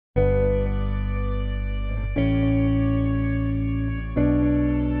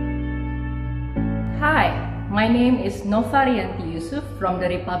name is Nova Riyanti Yusuf from the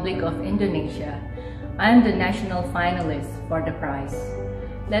Republic of Indonesia. I am the national finalist for the prize.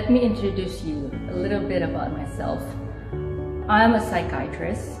 Let me introduce you a little bit about myself. I am a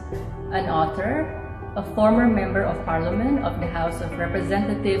psychiatrist, an author, a former member of Parliament of the House of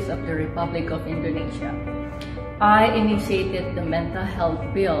Representatives of the Republic of Indonesia. I initiated the mental health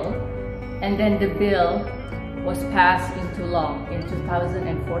bill, and then the bill was passed into law in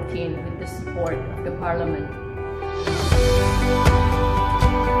 2014 with the support of the Parliament.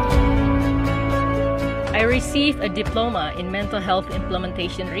 I received a diploma in mental health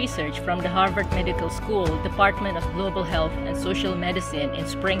implementation research from the Harvard Medical School Department of Global Health and Social Medicine in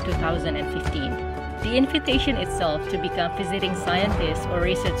spring 2015. The invitation itself to become visiting scientist or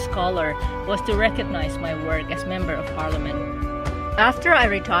research scholar was to recognize my work as Member of Parliament. After I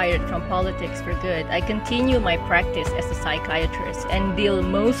retired from politics for good, I continue my practice as a psychiatrist and deal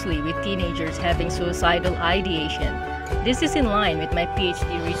mostly with teenagers having suicidal ideation. This is in line with my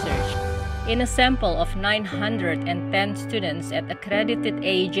PhD research. In a sample of 910 students at accredited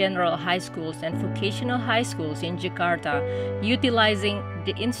A general high schools and vocational high schools in Jakarta, utilizing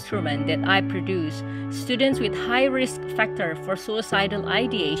the instrument that I produce, students with high risk factor for suicidal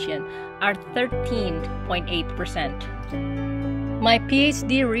ideation are 13.8%. My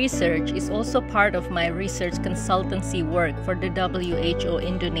PhD research is also part of my research consultancy work for the WHO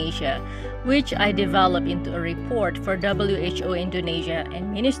Indonesia, which I developed into a report for WHO Indonesia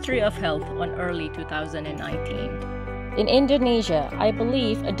and Ministry of Health on early 2019. In Indonesia, I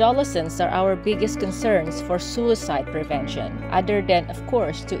believe adolescents are our biggest concerns for suicide prevention, other than, of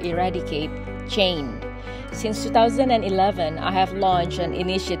course, to eradicate chain. Since 2011, I have launched an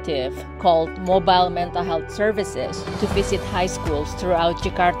initiative called Mobile Mental Health Services to visit high schools throughout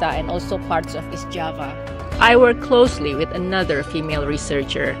Jakarta and also parts of East Java. I work closely with another female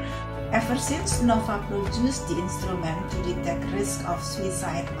researcher. Ever since Nova produced the instrument to detect risk of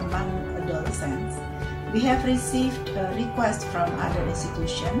suicide among adolescents, we have received requests from other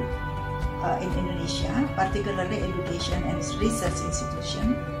institutions in Indonesia, particularly education and research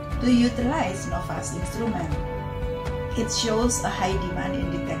institutions, to utilize Nova's instrument. It shows a high demand in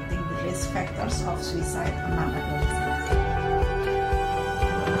detecting the risk factors of suicide among adolescents.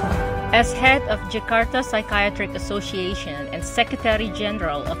 As head of Jakarta Psychiatric Association and Secretary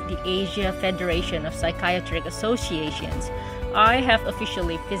General of the Asia Federation of Psychiatric Associations, I have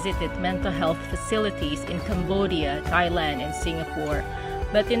officially visited mental health facilities in Cambodia, Thailand, and Singapore.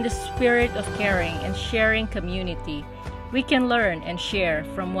 But in the spirit of caring and sharing community, we can learn and share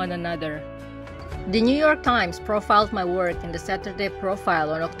from one another. The New York Times profiled my work in the Saturday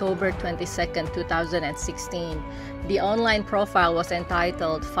Profile on October 22, 2016. The online profile was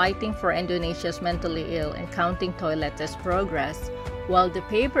entitled Fighting for Indonesia's Mentally Ill and Counting Toilettes Progress, while the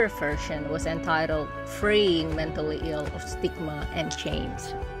paper version was entitled Freeing Mentally Ill of Stigma and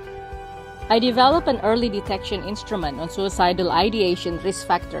Chains. I developed an early detection instrument on suicidal ideation risk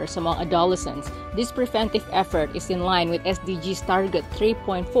factors among adolescents. This preventive effort is in line with SDG's target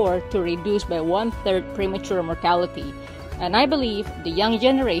 3.4 to reduce by 1/3 premature mortality, and I believe the young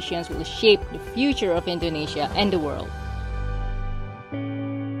generations will shape the future of Indonesia and the world.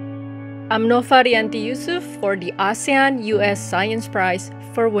 I'm Nova Riyanti Yusuf for the ASEAN-U.S. Science Prize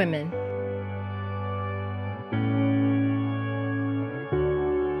for Women.